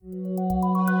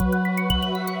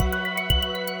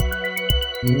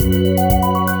Hi,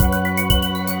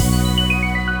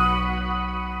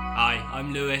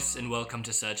 I'm Lewis and welcome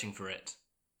to Searching for It.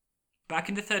 Back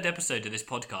in the third episode of this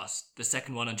podcast, the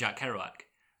second one on Jack Kerouac,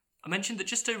 I mentioned that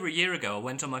just over a year ago I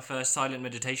went on my first silent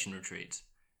meditation retreat.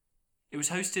 It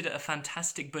was hosted at a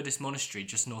fantastic Buddhist monastery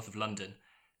just north of London,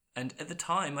 and at the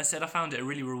time I said I found it a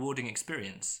really rewarding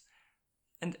experience.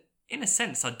 And in a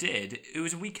sense I did. It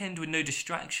was a weekend with no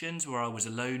distractions where I was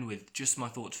alone with just my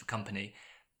thoughts for company,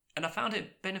 and I found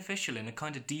it beneficial in a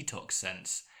kind of detox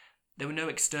sense. There were no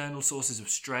external sources of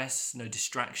stress, no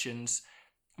distractions,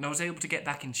 and I was able to get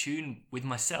back in tune with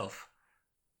myself.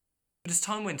 But as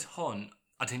time went on,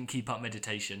 I didn't keep up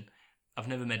meditation. I've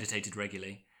never meditated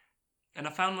regularly. And I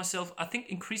found myself, I think,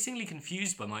 increasingly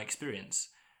confused by my experience.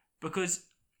 Because,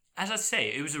 as I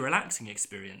say, it was a relaxing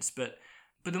experience, but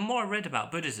the more I read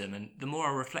about Buddhism and the more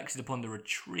I reflected upon the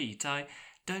retreat, I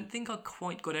don't think I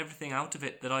quite got everything out of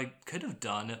it that I could have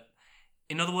done.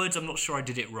 In other words, I'm not sure I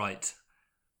did it right.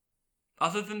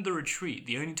 Other than the retreat,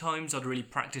 the only times I'd really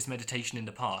practiced meditation in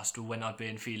the past were when I'd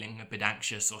been feeling a bit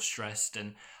anxious or stressed,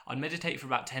 and I'd meditate for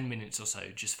about 10 minutes or so,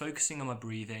 just focusing on my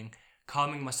breathing,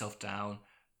 calming myself down,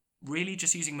 really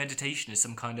just using meditation as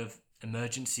some kind of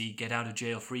emergency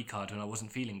get-out-of-jail-free card when I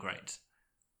wasn't feeling great.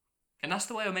 And that's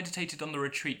the way I meditated on the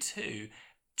retreat too,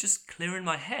 just clearing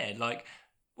my head. Like,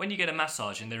 when you get a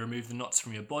massage and they remove the knots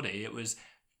from your body, it was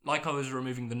like I was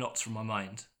removing the knots from my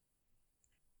mind.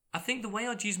 I think the way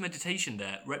I'd use meditation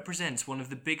there represents one of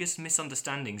the biggest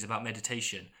misunderstandings about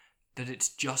meditation, that it's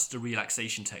just a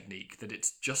relaxation technique, that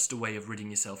it's just a way of ridding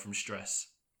yourself from stress.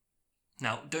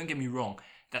 Now, don't get me wrong,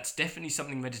 that's definitely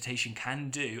something meditation can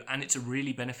do, and it's a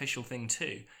really beneficial thing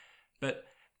too. But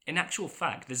in actual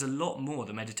fact, there's a lot more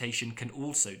that meditation can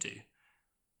also do.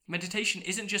 Meditation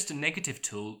isn't just a negative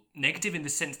tool, negative in the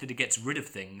sense that it gets rid of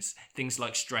things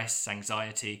like stress,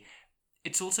 anxiety.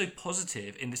 It's also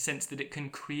positive in the sense that it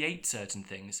can create certain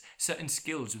things, certain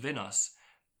skills within us.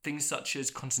 Things such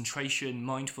as concentration,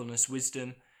 mindfulness,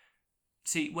 wisdom.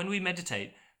 See, when we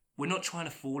meditate, we're not trying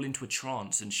to fall into a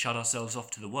trance and shut ourselves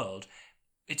off to the world.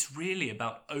 It's really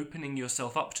about opening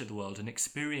yourself up to the world and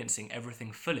experiencing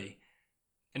everything fully.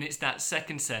 And it's that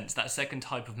second sense, that second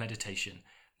type of meditation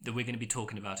that we're going to be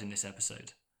talking about in this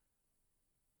episode.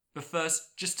 But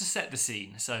first, just to set the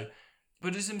scene, so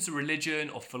Buddhism's a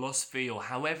religion or philosophy or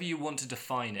however you want to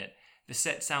define it that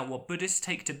sets out what Buddhists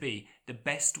take to be the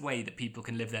best way that people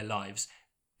can live their lives,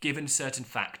 given certain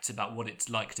facts about what it's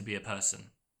like to be a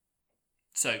person.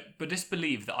 So, Buddhists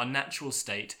believe that our natural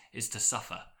state is to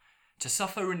suffer. To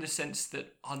suffer in the sense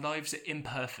that our lives are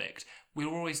imperfect, we're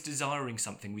always desiring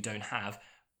something we don't have,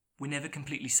 we're never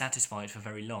completely satisfied for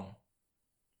very long.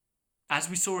 As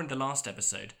we saw in the last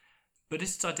episode,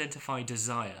 Buddhists identify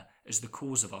desire as the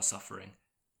cause of our suffering.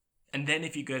 And then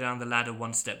if you go down the ladder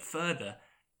one step further,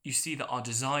 you see that our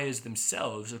desires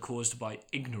themselves are caused by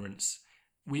ignorance.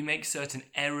 We make certain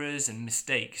errors and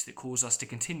mistakes that cause us to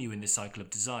continue in this cycle of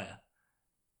desire.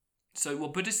 So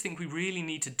what Buddhists think we really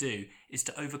need to do is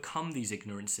to overcome these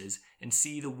ignorances and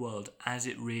see the world as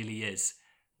it really is.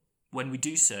 When we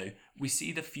do so, we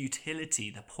see the futility,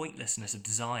 the pointlessness of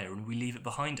desire, and we leave it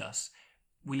behind us.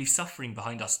 We leave suffering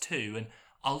behind us too, and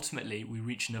ultimately we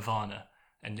reach nirvana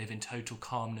and live in total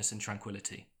calmness and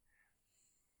tranquility.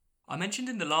 I mentioned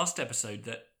in the last episode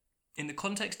that in the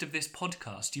context of this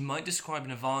podcast, you might describe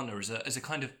nirvana as a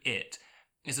kind of it,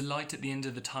 as a light at the end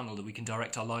of the tunnel that we can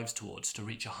direct our lives towards to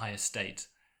reach a higher state.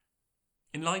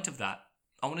 In light of that,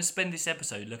 I want to spend this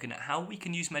episode looking at how we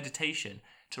can use meditation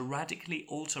to radically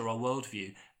alter our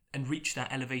worldview and reach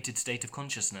that elevated state of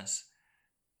consciousness.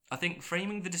 I think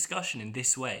framing the discussion in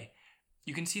this way,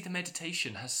 you can see that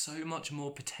meditation has so much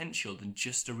more potential than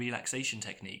just a relaxation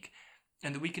technique,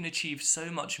 and that we can achieve so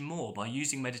much more by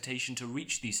using meditation to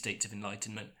reach these states of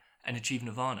enlightenment and achieve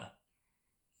nirvana.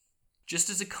 Just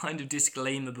as a kind of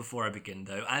disclaimer before I begin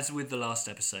though, as with the last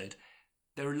episode,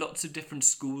 there are lots of different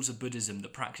schools of Buddhism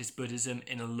that practice Buddhism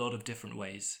in a lot of different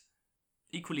ways.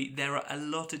 Equally, there are a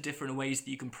lot of different ways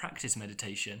that you can practice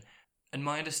meditation, and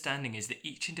my understanding is that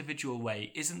each individual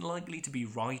way isn't likely to be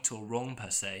right or wrong per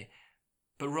se,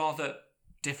 but rather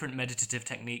different meditative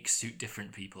techniques suit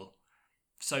different people.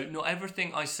 So not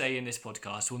everything I say in this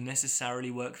podcast will necessarily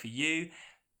work for you,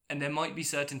 and there might be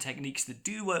certain techniques that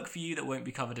do work for you that won't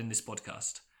be covered in this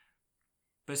podcast.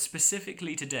 But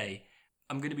specifically today,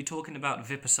 I'm going to be talking about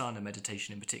Vipassana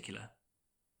meditation in particular.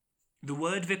 The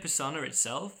word Vipassana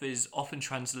itself is often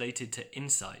translated to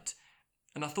insight,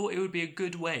 and I thought it would be a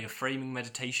good way of framing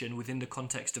meditation within the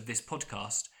context of this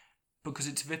podcast, because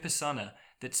it's Vipassana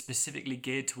that's specifically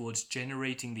geared towards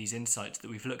generating these insights that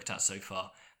we've looked at so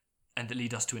far, and that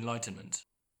lead us to enlightenment.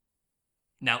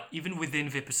 Now, even within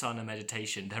Vipassana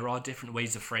meditation, there are different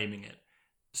ways of framing it.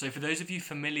 So for those of you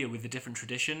familiar with the different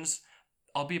traditions,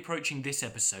 I'll be approaching this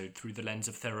episode through the lens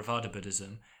of Theravada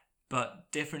Buddhism,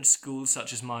 but different schools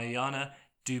such as Mahayana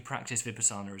do practice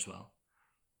Vipassana as well.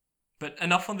 But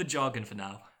enough on the jargon for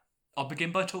now. I'll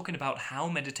begin by talking about how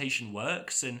meditation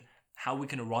works and how we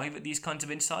can arrive at these kinds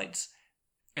of insights,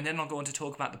 and then I'll go on to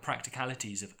talk about the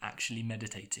practicalities of actually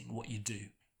meditating, what you do.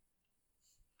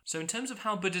 So in terms of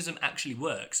how Buddhism actually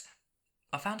works,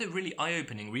 I found it really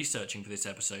eye-opening researching for this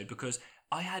episode because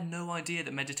I had no idea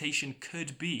that meditation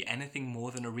could be anything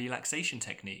more than a relaxation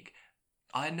technique.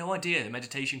 I had no idea that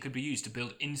meditation could be used to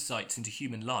build insights into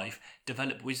human life,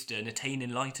 develop wisdom, attain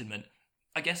enlightenment.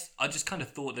 I guess I just kind of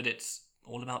thought that it's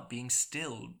all about being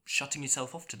still, shutting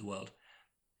yourself off to the world.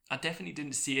 I definitely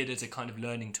didn't see it as a kind of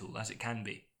learning tool, as it can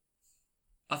be.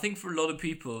 I think for a lot of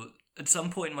people, at some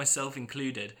point myself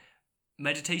included,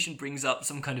 meditation brings up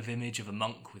some kind of image of a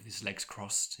monk with his legs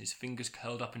crossed, his fingers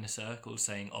curled up in a circle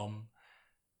saying Om.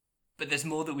 But there's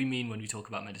more that we mean when we talk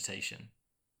about meditation.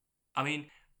 I mean,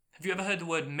 have you ever heard the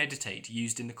word meditate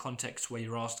used in the context where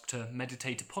you're asked to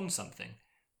meditate upon something?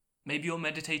 Maybe you're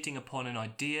meditating upon an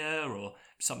idea or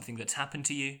something that's happened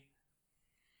to you.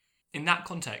 In that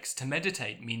context, to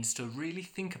meditate means to really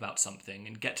think about something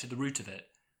and get to the root of it.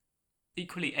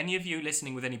 Equally, any of you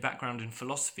listening with any background in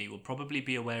philosophy will probably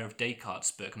be aware of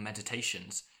Descartes' book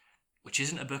Meditations, which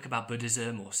isn't a book about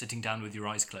Buddhism or sitting down with your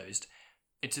eyes closed.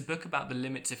 It's a book about the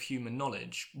limits of human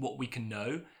knowledge, what we can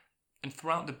know, and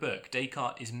throughout the book,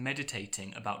 Descartes is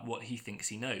meditating about what he thinks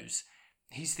he knows.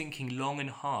 He's thinking long and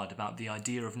hard about the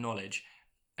idea of knowledge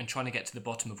and trying to get to the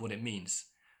bottom of what it means.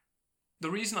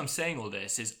 The reason I'm saying all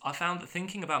this is I found that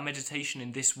thinking about meditation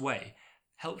in this way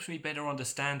helps me better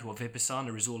understand what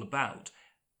Vipassana is all about.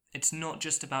 It's not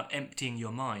just about emptying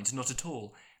your mind, not at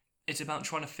all. It's about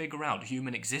trying to figure out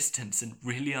human existence and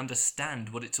really understand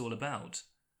what it's all about.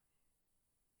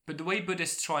 But the way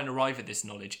Buddhists try and arrive at this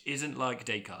knowledge isn't like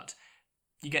Descartes.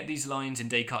 You get these lines in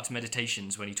Descartes'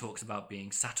 Meditations when he talks about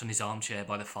being sat on his armchair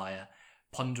by the fire,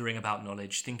 pondering about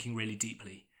knowledge, thinking really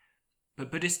deeply.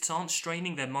 But Buddhists aren't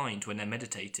straining their mind when they're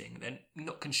meditating. They're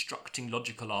not constructing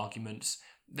logical arguments.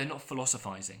 They're not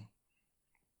philosophizing.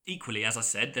 Equally, as I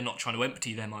said, they're not trying to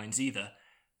empty their minds either.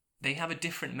 They have a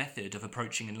different method of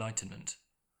approaching enlightenment.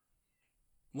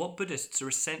 What Buddhists are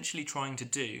essentially trying to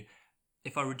do,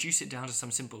 if I reduce it down to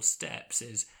some simple steps,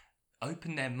 is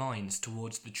open their minds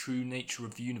towards the true nature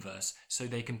of the universe so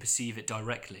they can perceive it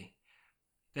directly.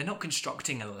 They're not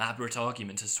constructing elaborate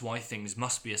arguments as to why things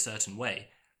must be a certain way.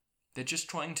 They're just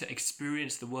trying to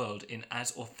experience the world in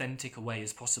as authentic a way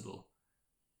as possible.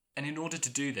 And in order to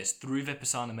do this through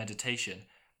Vipassana meditation,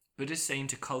 Buddhists aim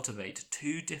to cultivate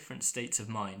two different states of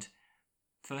mind.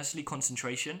 Firstly,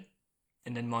 concentration,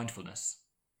 and then mindfulness.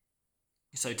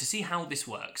 So to see how this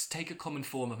works, take a common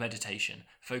form of meditation,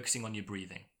 focusing on your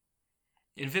breathing.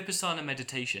 In Vipassana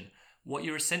meditation, what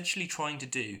you're essentially trying to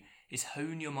do is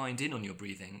hone your mind in on your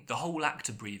breathing, the whole act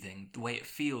of breathing, the way it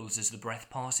feels as the breath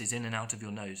passes in and out of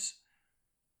your nose.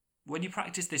 When you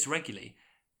practice this regularly,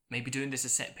 maybe doing this a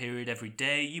set period every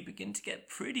day, you begin to get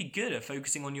pretty good at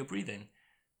focusing on your breathing.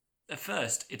 At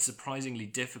first, it's surprisingly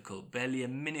difficult. Barely a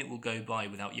minute will go by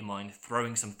without your mind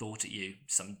throwing some thought at you,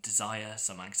 some desire,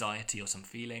 some anxiety, or some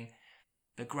feeling.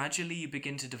 But gradually you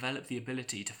begin to develop the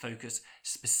ability to focus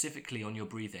specifically on your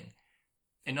breathing.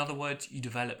 In other words, you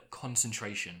develop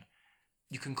concentration.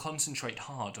 You can concentrate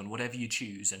hard on whatever you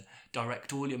choose and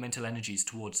direct all your mental energies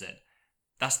towards it.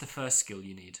 That's the first skill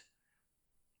you need.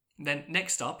 Then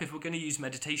next up, if we're going to use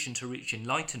meditation to reach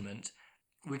enlightenment,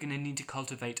 we're going to need to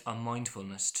cultivate our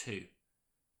mindfulness too.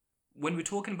 When we're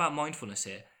talking about mindfulness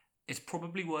here, it's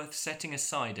probably worth setting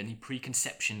aside any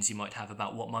preconceptions you might have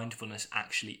about what mindfulness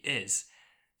actually is.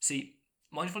 See,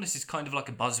 mindfulness is kind of like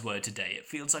a buzzword today. It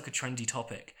feels like a trendy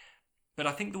topic. But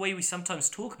I think the way we sometimes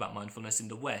talk about mindfulness in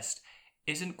the West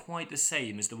isn't quite the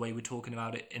same as the way we're talking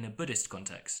about it in a Buddhist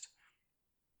context.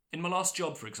 In my last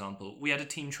job, for example, we had a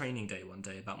team training day one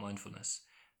day about mindfulness.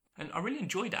 And I really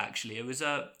enjoyed it, actually. It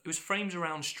was framed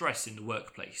around stress in the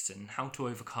workplace and how to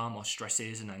overcome our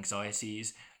stresses and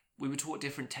anxieties. We were taught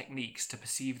different techniques to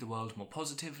perceive the world more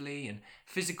positively and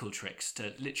physical tricks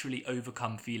to literally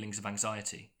overcome feelings of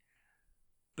anxiety.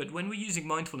 But when we're using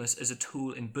mindfulness as a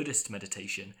tool in Buddhist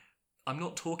meditation, I'm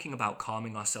not talking about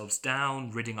calming ourselves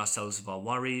down, ridding ourselves of our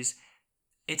worries.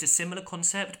 It's a similar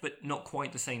concept, but not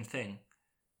quite the same thing.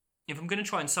 If I'm going to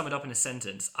try and sum it up in a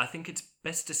sentence, I think it's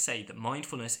best to say that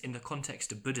mindfulness in the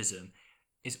context of Buddhism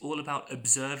is all about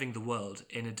observing the world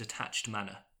in a detached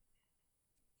manner.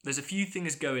 There's a few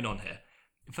things going on here.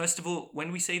 First of all,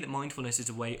 when we say that mindfulness is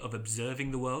a way of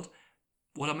observing the world,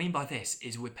 What I mean by this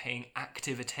is we're paying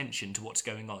active attention to what's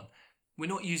going on. We're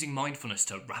not using mindfulness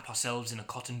to wrap ourselves in a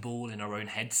cotton ball in our own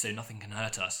heads so nothing can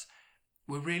hurt us.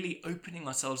 We're really opening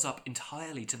ourselves up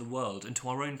entirely to the world and to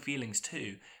our own feelings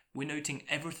too. We're noting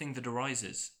everything that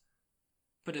arises.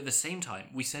 But at the same time,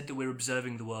 we said that we're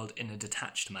observing the world in a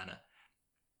detached manner.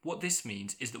 What this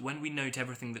means is that when we note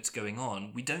everything that's going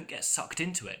on, we don't get sucked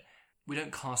into it. We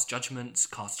don't cast judgments,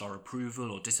 cast our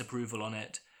approval or disapproval on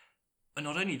it. And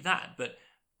not only that, but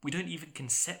we don't even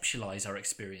conceptualize our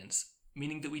experience,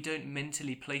 meaning that we don't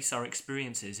mentally place our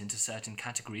experiences into certain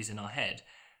categories in our head.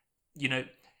 You know,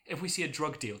 if we see a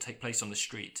drug deal take place on the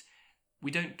street,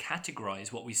 we don't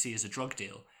categorize what we see as a drug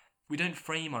deal. We don't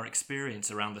frame our experience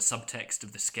around the subtext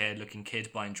of the scared-looking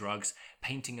kid buying drugs,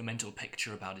 painting a mental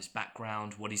picture about his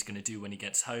background, what he's going to do when he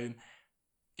gets home.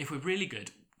 If we're really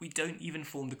good, we don't even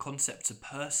form the concepts of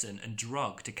person and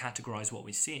drug to categorize what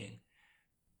we're seeing.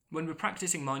 When we're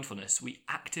practicing mindfulness, we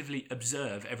actively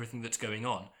observe everything that's going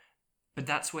on. But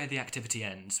that's where the activity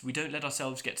ends. We don't let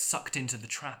ourselves get sucked into the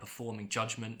trap of forming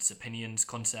judgments, opinions,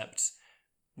 concepts.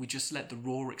 We just let the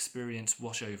raw experience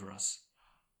wash over us.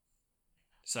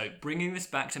 So, bringing this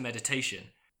back to meditation,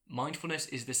 mindfulness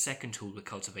is the second tool we're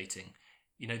cultivating.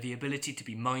 You know, the ability to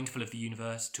be mindful of the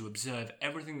universe, to observe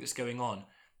everything that's going on,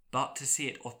 but to see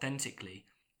it authentically,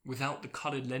 without the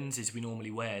coloured lenses we normally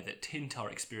wear that tint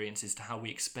our experiences to how we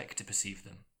expect to perceive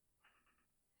them.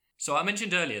 So I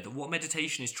mentioned earlier that what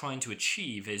meditation is trying to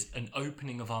achieve is an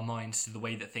opening of our minds to the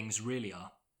way that things really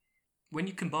are. When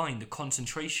you combine the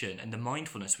concentration and the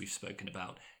mindfulness we've spoken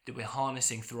about, that we're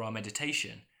harnessing through our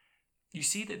meditation, you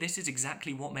see that this is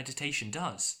exactly what meditation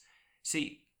does.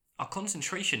 See, our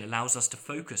concentration allows us to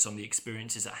focus on the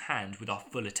experiences at hand with our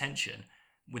full attention,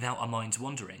 without our minds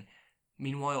wandering.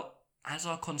 Meanwhile, as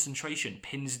our concentration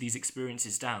pins these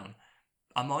experiences down,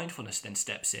 our mindfulness then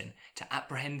steps in to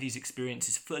apprehend these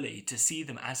experiences fully, to see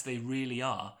them as they really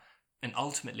are, and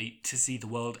ultimately to see the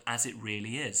world as it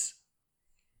really is.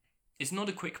 It's not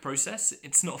a quick process,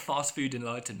 it's not fast food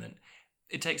enlightenment.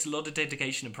 It takes a lot of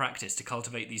dedication and practice to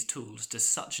cultivate these tools to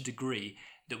such a degree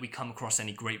that we come across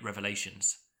any great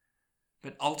revelations.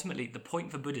 But ultimately, the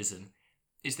point for Buddhism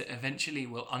is that eventually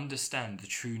we'll understand the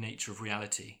true nature of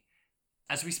reality.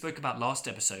 As we spoke about last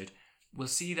episode, we'll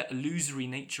see that illusory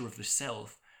nature of the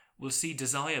self, we'll see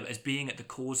desire as being at the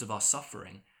cause of our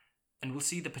suffering, and we'll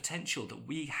see the potential that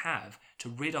we have to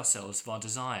rid ourselves of our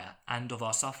desire and of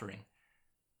our suffering.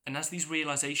 And as these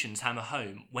realizations hammer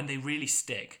home, when they really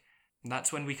stick,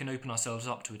 that's when we can open ourselves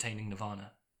up to attaining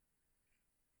nirvana.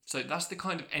 So that's the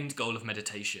kind of end goal of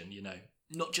meditation, you know,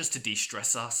 not just to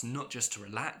de-stress us, not just to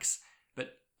relax,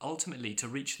 but ultimately to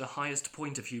reach the highest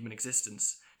point of human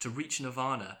existence, to reach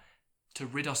nirvana, to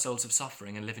rid ourselves of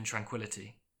suffering and live in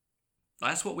tranquility.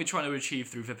 That's what we're trying to achieve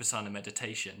through Vipassana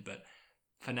meditation, but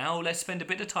for now, let's spend a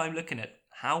bit of time looking at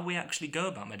how we actually go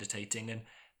about meditating and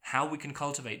how we can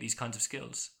cultivate these kinds of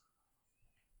skills.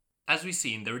 As we've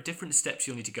seen, there are different steps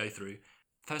you'll need to go through.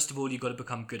 First of all, you've got to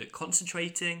become good at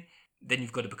concentrating, then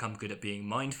you've got to become good at being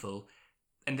mindful,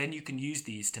 and then you can use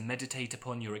these to meditate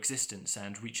upon your existence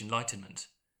and reach enlightenment.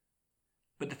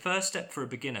 But the first step for a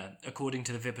beginner, according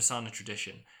to the Vipassana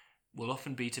tradition, will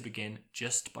often be to begin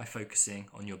just by focusing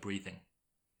on your breathing.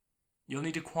 You'll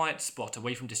need a quiet spot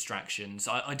away from distractions,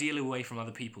 ideally away from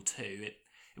other people too. It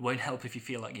won't help if you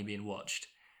feel like you're being watched.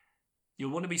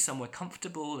 You'll want to be somewhere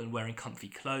comfortable and wearing comfy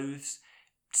clothes.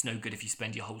 It's no good if you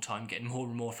spend your whole time getting more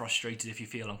and more frustrated if you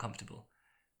feel uncomfortable.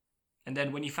 And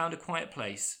then when you found a quiet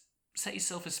place, set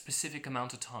yourself a specific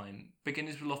amount of time.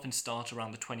 Beginners will often start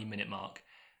around the 20-minute mark,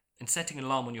 and setting an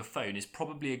alarm on your phone is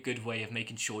probably a good way of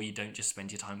making sure you don't just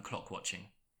spend your time clock watching.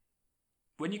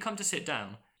 When you come to sit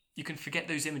down, you can forget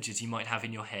those images you might have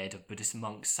in your head of Buddhist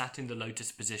monks sat in the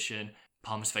lotus position,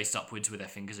 palms faced upwards with their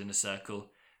fingers in a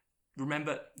circle.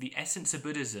 Remember, the essence of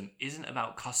Buddhism isn't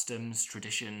about customs,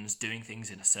 traditions, doing things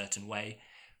in a certain way.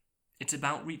 It's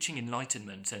about reaching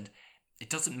enlightenment, and it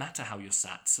doesn't matter how you're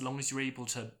sat, so long as you're able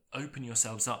to open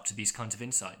yourselves up to these kinds of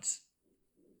insights.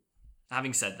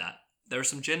 Having said that, there are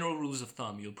some general rules of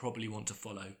thumb you'll probably want to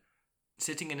follow.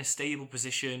 Sitting in a stable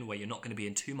position where you're not going to be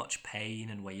in too much pain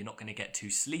and where you're not going to get too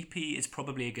sleepy is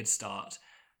probably a good start.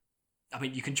 I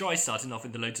mean, you can try starting off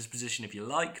in the lotus position if you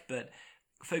like, but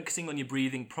focusing on your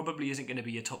breathing probably isn't going to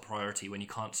be your top priority when you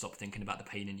can't stop thinking about the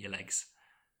pain in your legs.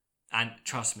 And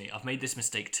trust me, I've made this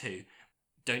mistake too.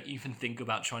 Don't even think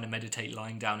about trying to meditate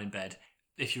lying down in bed.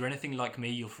 If you're anything like me,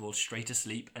 you'll fall straight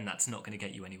asleep, and that's not going to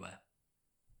get you anywhere.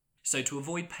 So to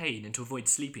avoid pain and to avoid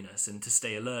sleepiness and to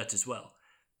stay alert as well,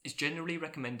 it's generally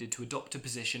recommended to adopt a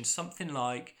position something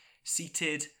like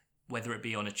seated, whether it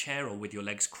be on a chair or with your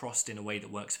legs crossed in a way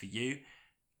that works for you,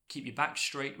 keep your back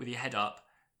straight with your head up,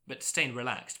 but staying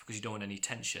relaxed because you don't want any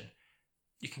tension.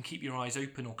 You can keep your eyes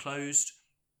open or closed.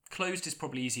 Closed is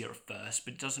probably easier at first,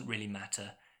 but it doesn't really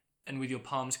matter, and with your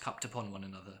palms cupped upon one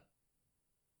another.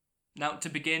 Now, to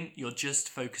begin, you're just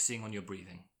focusing on your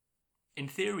breathing. In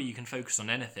theory, you can focus on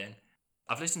anything.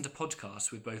 I've listened to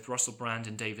podcasts with both Russell Brand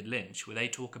and David Lynch where they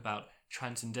talk about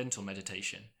transcendental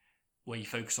meditation, where you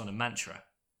focus on a mantra.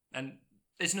 And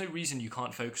there's no reason you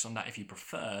can't focus on that if you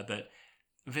prefer, but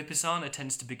Vipassana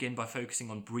tends to begin by focusing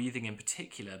on breathing in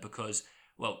particular because,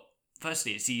 well,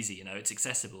 firstly, it's easy, it's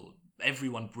accessible.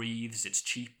 Everyone breathes, it's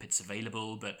cheap, it's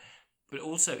available, but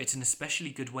also it's an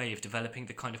especially good way of developing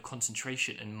the kind of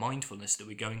concentration and mindfulness that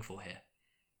we're going for here.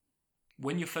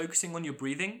 When you're focusing on your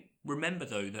breathing, remember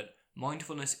though that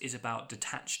mindfulness is about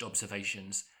detached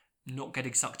observations, not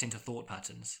getting sucked into thought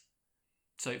patterns.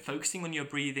 So focusing on your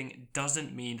breathing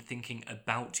doesn't mean thinking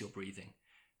about your breathing.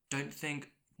 Don't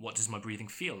think, what does my breathing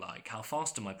feel like? How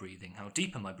fast am I breathing? How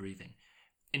deep am I breathing?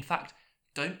 In fact,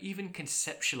 don't even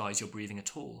conceptualize your breathing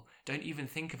at all. Don't even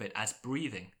think of it as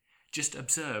breathing. Just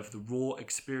observe the raw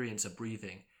experience of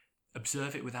breathing.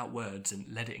 Observe it without words and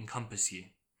let it encompass you.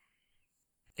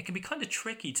 It can be kind of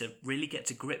tricky to really get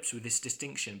to grips with this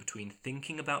distinction between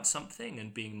thinking about something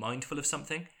and being mindful of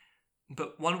something.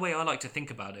 But one way I like to think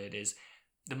about it is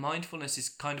the mindfulness is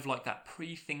kind of like that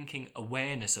pre-thinking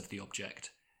awareness of the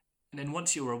object. And then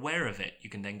once you're aware of it, you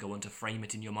can then go on to frame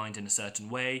it in your mind in a certain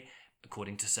way,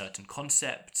 according to certain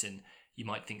concepts, and you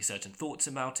might think certain thoughts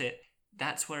about it.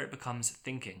 That's where it becomes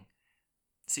thinking.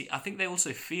 See, I think they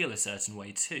also feel a certain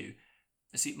way too.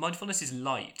 See, mindfulness is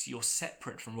light, you're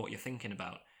separate from what you're thinking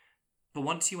about. But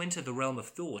once you enter the realm of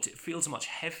thought, it feels much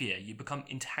heavier, you become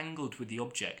entangled with the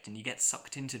object and you get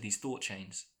sucked into these thought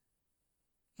chains.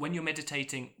 When you're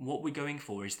meditating, what we're going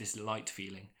for is this light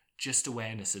feeling, just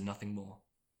awareness and nothing more.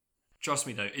 Trust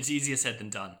me though, it's easier said than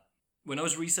done. When I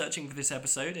was researching for this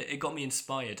episode, it got me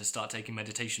inspired to start taking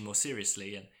meditation more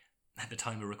seriously, and at the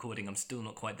time of recording, I'm still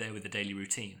not quite there with the daily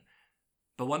routine.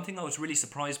 But one thing I was really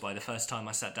surprised by the first time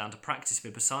I sat down to practice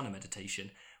Vipassana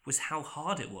meditation was how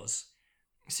hard it was.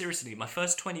 Seriously, my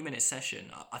first 20-minute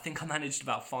session, I think I managed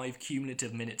about 5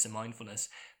 cumulative minutes of mindfulness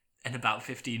and about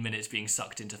 15 minutes being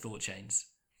sucked into thought chains.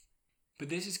 But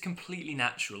this is completely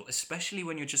natural, especially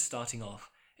when you're just starting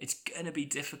off. It's going to be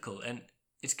difficult and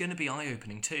it's going to be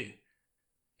eye-opening too.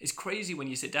 It's crazy when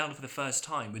you sit down for the first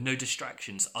time with no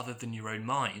distractions other than your own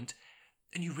mind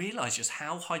and you realise just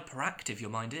how hyperactive your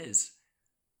mind is.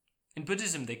 In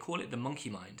Buddhism, they call it the monkey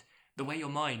mind, the way your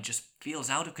mind just feels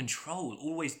out of control,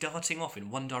 always darting off in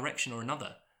one direction or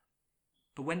another.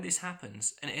 But when this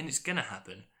happens, and it's going to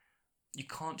happen, you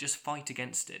can't just fight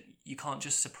against it. You can't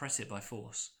just suppress it by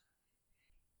force.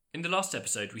 In the last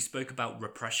episode, we spoke about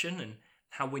repression and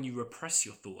how when you repress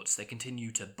your thoughts, they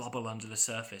continue to bubble under the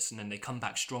surface and then they come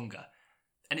back stronger.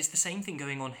 And it's the same thing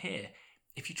going on here.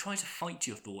 If you try to fight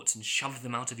your thoughts and shove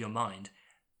them out of your mind,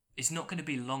 it's not going to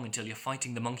be long until you're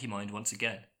fighting the monkey mind once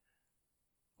again.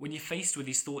 When you're faced with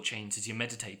these thought chains as you're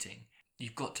meditating,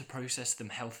 you've got to process them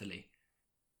healthily.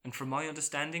 And from my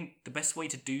understanding, the best way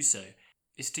to do so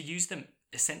is to use them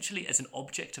essentially as an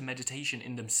object of meditation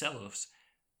in themselves.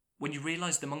 When you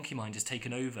realise the monkey mind has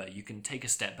taken over, you can take a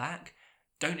step back.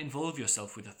 Don't involve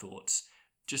yourself with the thoughts.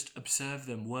 Just observe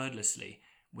them wordlessly,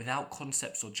 without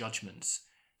concepts or judgments.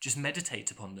 Just meditate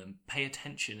upon them, pay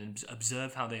attention and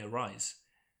observe how they arise.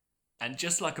 And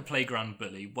just like a playground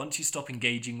bully, once you stop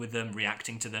engaging with them,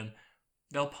 reacting to them,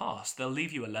 they'll pass, they'll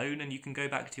leave you alone and you can go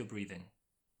back to your breathing.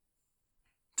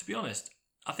 To be honest,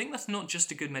 I think that's not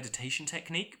just a good meditation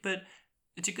technique, but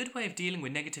it's a good way of dealing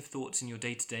with negative thoughts in your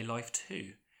day-to-day life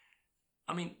too.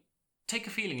 I mean, take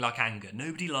a feeling like anger.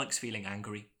 Nobody likes feeling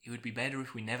angry. It would be better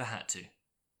if we never had to.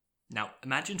 Now,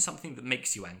 imagine something that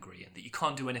makes you angry and that you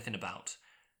can't do anything about.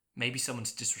 Maybe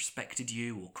someone's disrespected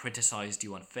you or criticised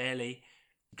you unfairly.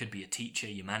 It could be a teacher,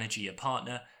 your manager, your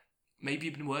partner. Maybe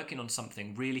you've been working on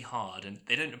something really hard and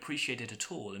they don't appreciate it at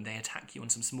all and they attack you on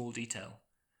some small detail.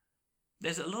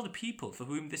 There's a lot of people for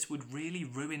whom this would really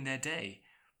ruin their day.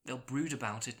 They'll brood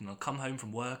about it and they'll come home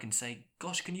from work and say,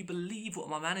 "Gosh, can you believe what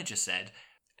my manager said?"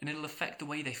 And it'll affect the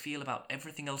way they feel about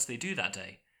everything else they do that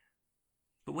day.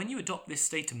 But when you adopt this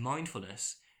state of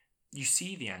mindfulness, you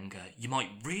see the anger. You might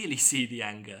really see the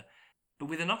anger. But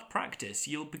with enough practice,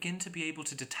 you'll begin to be able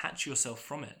to detach yourself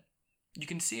from it. You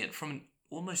can see it from an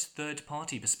almost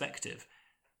third-party perspective.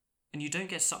 And you don't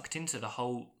get sucked into the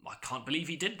whole, "I can't believe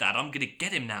he did that, I'm going to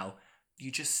get him now." You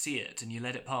just see it and you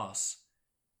let it pass.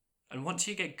 And once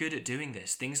you get good at doing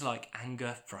this, things like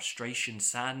anger, frustration,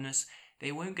 sadness,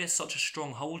 they won't get such a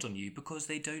strong hold on you because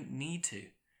they don't need to.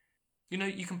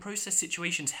 You can process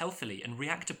situations healthily and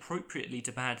react appropriately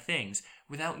to bad things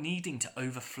without needing to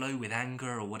overflow with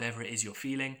anger or whatever it is you're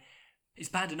feeling. It's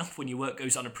bad enough when your work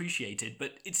goes unappreciated,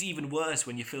 but it's even worse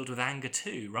when you're filled with anger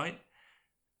too, right?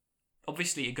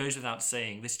 Obviously, it goes without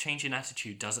saying, this change in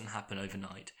attitude doesn't happen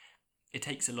overnight. It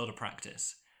takes a lot of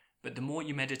practice. But the more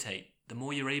you meditate, the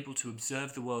more you're able to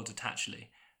observe the world detachedly,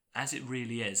 as it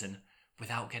really is, and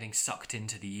without getting sucked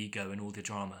into the ego and all the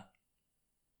drama.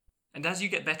 And as you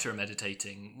get better at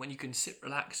meditating, when you can sit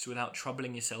relaxed without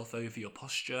troubling yourself over your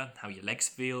posture, how your legs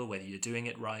feel, whether you're doing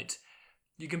it right,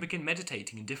 you can begin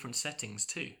meditating in different settings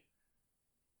too.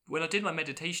 When I did my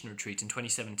meditation retreat in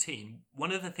 2017,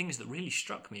 one of the things that really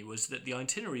struck me was that the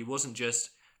itinerary wasn't just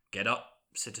get up,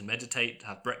 sit and meditate,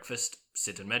 have breakfast,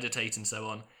 sit and meditate, and so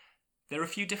on. There are a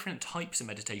few different types of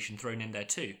meditation thrown in there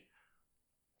too.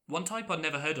 One type I'd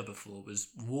never heard of before was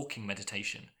walking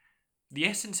meditation. The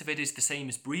essence of it is the same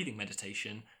as breathing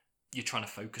meditation. You're trying to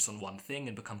focus on one thing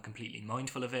and become completely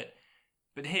mindful of it.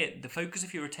 But here, the focus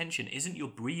of your attention isn't your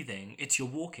breathing, it's your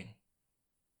walking.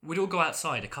 We'd all go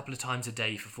outside a couple of times a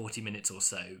day for 40 minutes or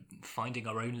so, finding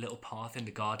our own little path in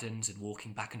the gardens and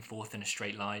walking back and forth in a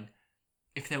straight line.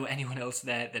 If there were anyone else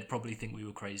there, they'd probably think we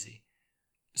were crazy.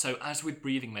 So as with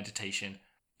breathing meditation,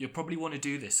 you'll probably want to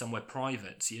do this somewhere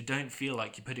private so you don't feel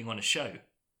like you're putting on a show.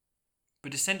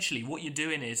 But essentially what you're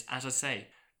doing is, as I say,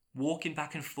 walking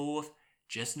back and forth,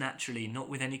 just naturally, not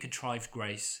with any contrived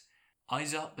grace.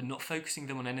 Eyes up, but not focusing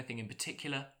them on anything in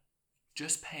particular.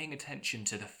 Just paying attention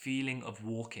to the feeling of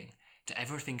walking, to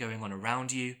everything going on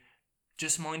around you.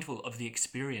 Just mindful of the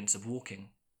experience of walking.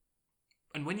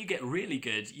 And when you get really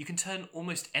good, you can turn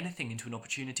almost anything into an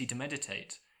opportunity to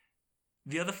meditate.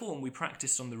 The other form we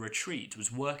practiced on the retreat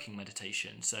was working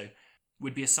meditation, so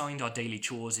we'd be assigned our daily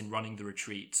chores in running the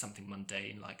retreat, something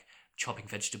mundane like chopping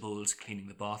vegetables, cleaning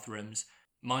the bathrooms.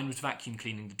 Mine was vacuum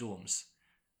cleaning the dorms.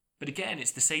 But again,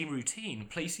 it's the same routine,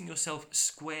 placing yourself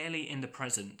squarely in the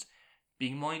present,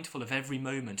 being mindful of every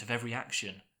moment, of every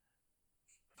action.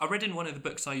 I read in one of the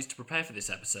books I used to prepare for this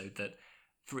episode that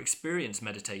for experienced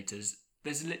meditators,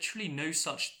 there's literally no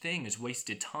such thing as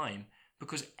wasted time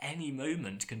because any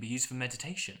moment can be used for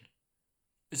meditation.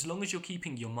 As long as you're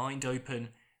keeping your mind open,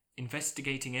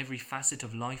 investigating every facet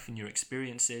of life and your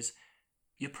experiences,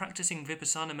 you're practicing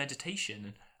Vipassana meditation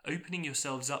and opening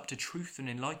yourselves up to truth and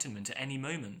enlightenment at any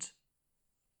moment.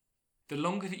 The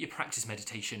longer that you practice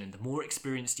meditation and the more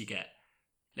experienced you get,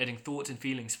 letting thoughts and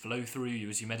feelings flow through you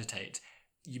as you meditate,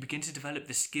 you begin to develop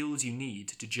the skills you need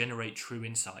to generate true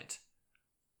insight.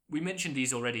 We mentioned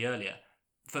these already earlier.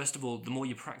 First of all, the more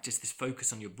you practice this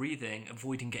focus on your breathing,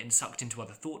 avoiding getting sucked into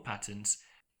other thought patterns,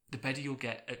 the better you'll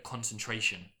get at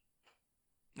concentration.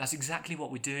 That's exactly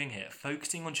what we're doing here,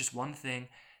 focusing on just one thing,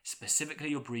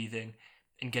 specifically your breathing,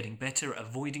 and getting better at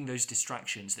avoiding those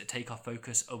distractions that take our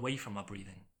focus away from our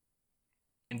breathing.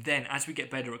 And then, as we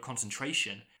get better at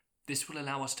concentration, this will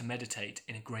allow us to meditate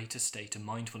in a greater state of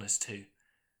mindfulness too.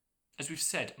 As we've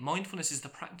said, mindfulness is the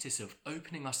practice of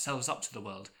opening ourselves up to the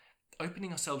world,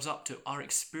 opening ourselves up to our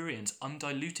experience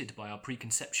undiluted by our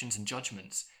preconceptions and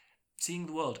judgments, seeing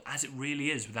the world as it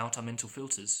really is without our mental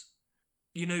filters.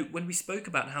 When we spoke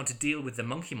about how to deal with the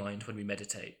monkey mind when we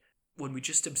meditate, when we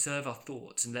just observe our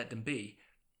thoughts and let them be,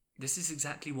 this is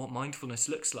exactly what mindfulness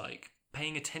looks like,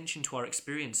 paying attention to our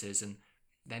experiences and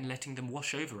then letting them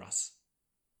wash over us.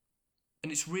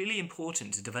 And it's really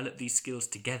important to develop these skills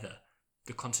together,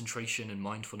 the concentration and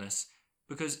mindfulness,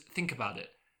 because think about it,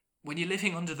 when you're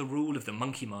living under the rule of the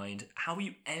monkey mind, how are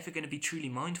you ever going to be truly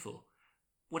mindful?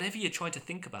 Whatever you try to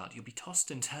think about, you'll be tossed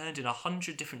and turned in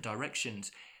 100 different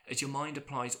directions as your mind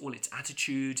applies all its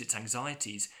attitudes, its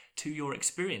anxieties to your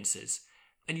experiences,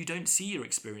 and you don't see your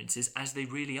experiences as they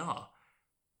really are.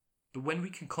 But when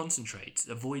we can concentrate,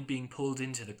 avoid being pulled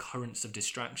into the currents of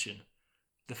distraction,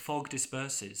 the fog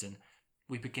disperses and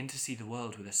we begin to see the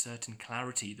world with a certain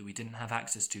clarity that we didn't have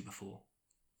access to before.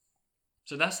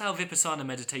 So that's how Vipassana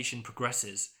meditation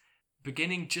progresses.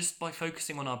 Beginning just by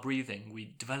focusing on our breathing,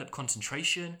 we develop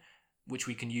concentration, which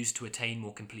we can use to attain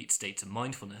more complete states of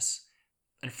mindfulness.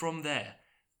 And from there,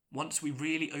 once we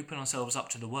really open ourselves up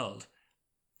to the world,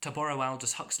 to borrow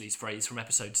Aldous Huxley's phrase from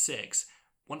episode 6,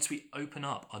 once we open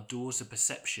up our doors of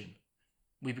perception,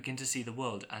 we begin to see the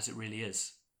world as it really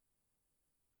is.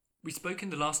 We spoke in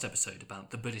the last episode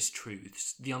about the Buddhist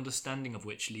truths, the understanding of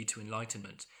which lead to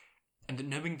enlightenment, and that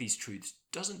knowing these truths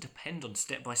doesn't depend on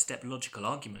step-by-step logical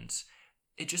arguments.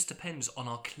 It just depends on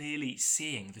our clearly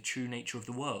seeing the true nature of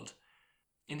the world.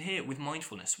 In here, with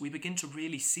mindfulness, we begin to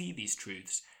really see these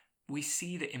truths. We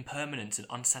see the impermanence and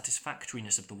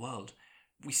unsatisfactoriness of the world.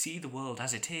 We see the world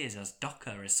as it is, as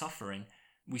dukkha, as suffering.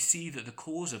 we see that the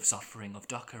cause of suffering of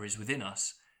dukkha is within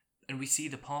us, and we see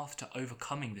the path to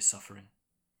overcoming this suffering.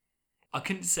 I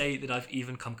couldn't say that I've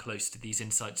even come close to these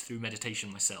insights through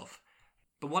meditation myself,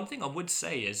 but one thing I would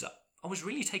say is I was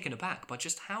really taken aback by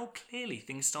just how clearly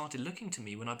things started looking to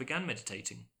me when I began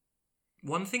meditating.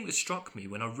 One thing that struck me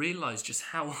when I realised just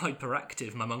how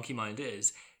hyperactive my monkey mind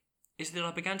is that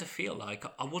I began to feel like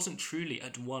I wasn't truly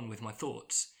at one with my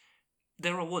thoughts.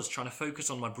 There I was trying to focus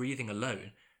on my breathing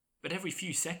alone, but every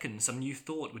few seconds some new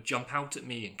thought would jump out at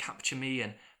me and capture me,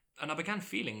 and I began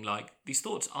feeling like these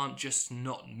thoughts aren't just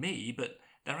not me, but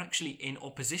they're actually in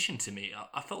opposition to me.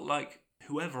 I felt like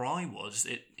whoever I was,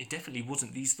 it definitely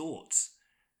wasn't these thoughts.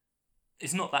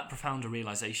 It's not that profound a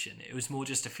realisation, it was more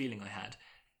just a feeling I had.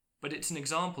 But it's an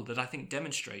example that I think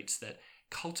demonstrates that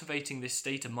cultivating this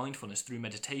state of mindfulness through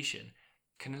meditation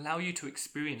can allow you to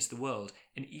experience the world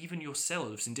and even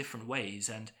yourselves in different ways,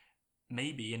 and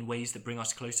maybe in ways that bring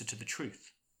us closer to the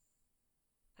truth.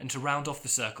 And to round off the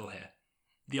circle here,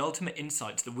 the ultimate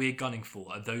insights that we're gunning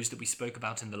for are those that we spoke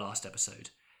about in the last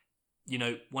episode. You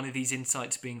know, one of these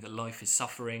insights being that life is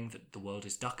suffering, that the world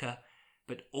is dukkha,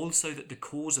 but also that the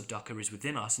cause of dukkha is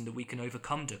within us and that we can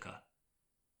overcome dukkha.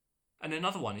 And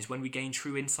another one is when we gain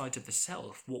true insight of the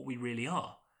self, what we really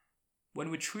are.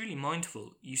 When we're truly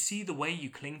mindful, you see the way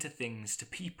you cling to things, to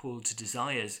people, to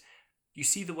desires. You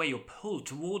see the way you're pulled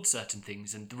towards certain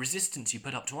things and the resistance you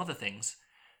put up to other things.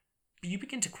 But you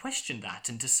begin to question that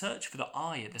and to search for the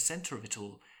I at the centre of it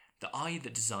all, the I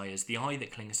that desires, the I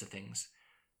that clings to things.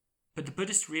 But the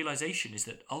Buddhist realisation is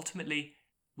that ultimately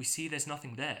we see there's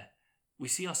nothing there. We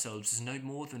see ourselves as no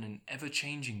more than an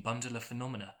ever-changing bundle of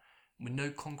phenomena, with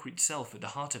no concrete self at the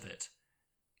heart of it.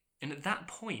 And at that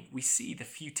point, we see the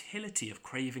futility of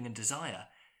craving and desire.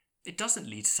 It doesn't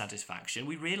lead to satisfaction,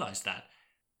 we realise that.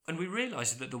 And we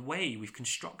realise that the way we've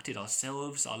constructed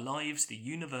ourselves, our lives, the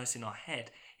universe in our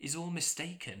head is all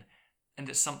mistaken, and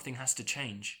that something has to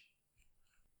change.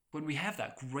 When we have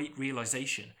that great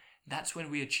realisation, that's when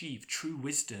we achieve true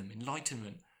wisdom,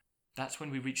 enlightenment. That's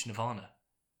when we reach nirvana.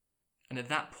 And at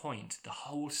that point, the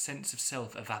whole sense of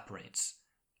self evaporates,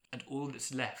 and all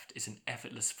that's left is an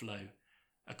effortless flow,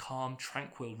 a calm,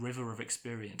 tranquil river of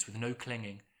experience with no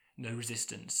clinging, no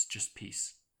resistance, just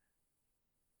peace.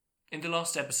 In the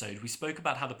last episode, we spoke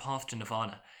about how the path to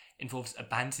nirvana involves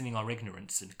abandoning our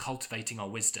ignorance and cultivating our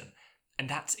wisdom, and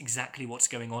that's exactly what's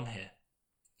going on here.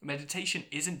 Meditation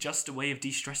isn't just a way of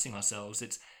de-stressing ourselves,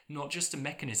 it's not just a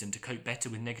mechanism to cope better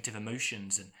with negative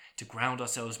emotions and to ground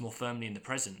ourselves more firmly in the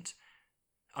present.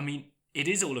 I mean, it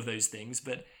is all of those things,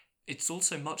 but it's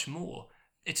also much more.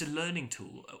 It's a learning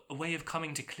tool, a way of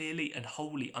coming to clearly and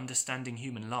wholly understanding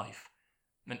human life,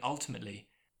 and ultimately,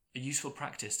 a useful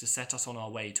practice to set us on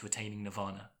our way to attaining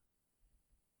nirvana.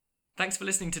 Thanks for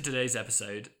listening to today's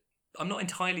episode. I'm not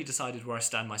entirely decided where I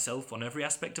stand myself on every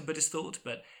aspect of Buddhist thought,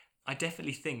 but I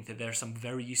definitely think that there are some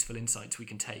very useful insights we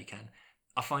can take, and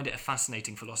I find it a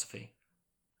fascinating philosophy.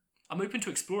 I'm open to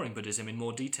exploring Buddhism in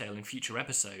more detail in future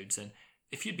episodes, and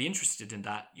if you'd be interested in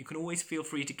that, you can always feel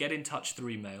free to get in touch through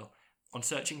email on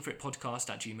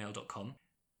searchingforitpodcast@gmail.com.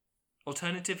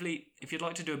 Alternatively, if you'd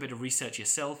like to do a bit of research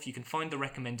yourself, you can find the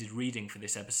recommended reading for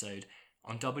this episode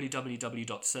on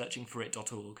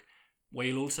www.searchingforit.org, where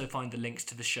you'll also find the links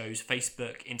to the show's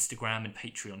Facebook, Instagram and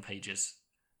Patreon pages.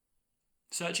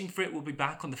 Searching for It will be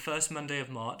back on the first Monday of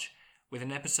March with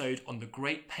an episode on the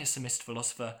great pessimist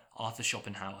philosopher Arthur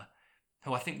Schopenhauer,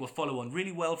 who I think will follow on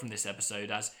really well from this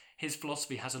episode as his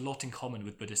philosophy has a lot in common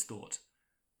with Buddhist thought.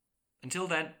 Until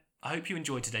then, I hope you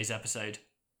enjoyed today's episode,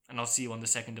 and I'll see you on the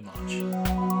 2nd of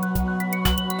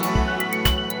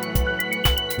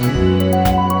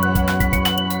March.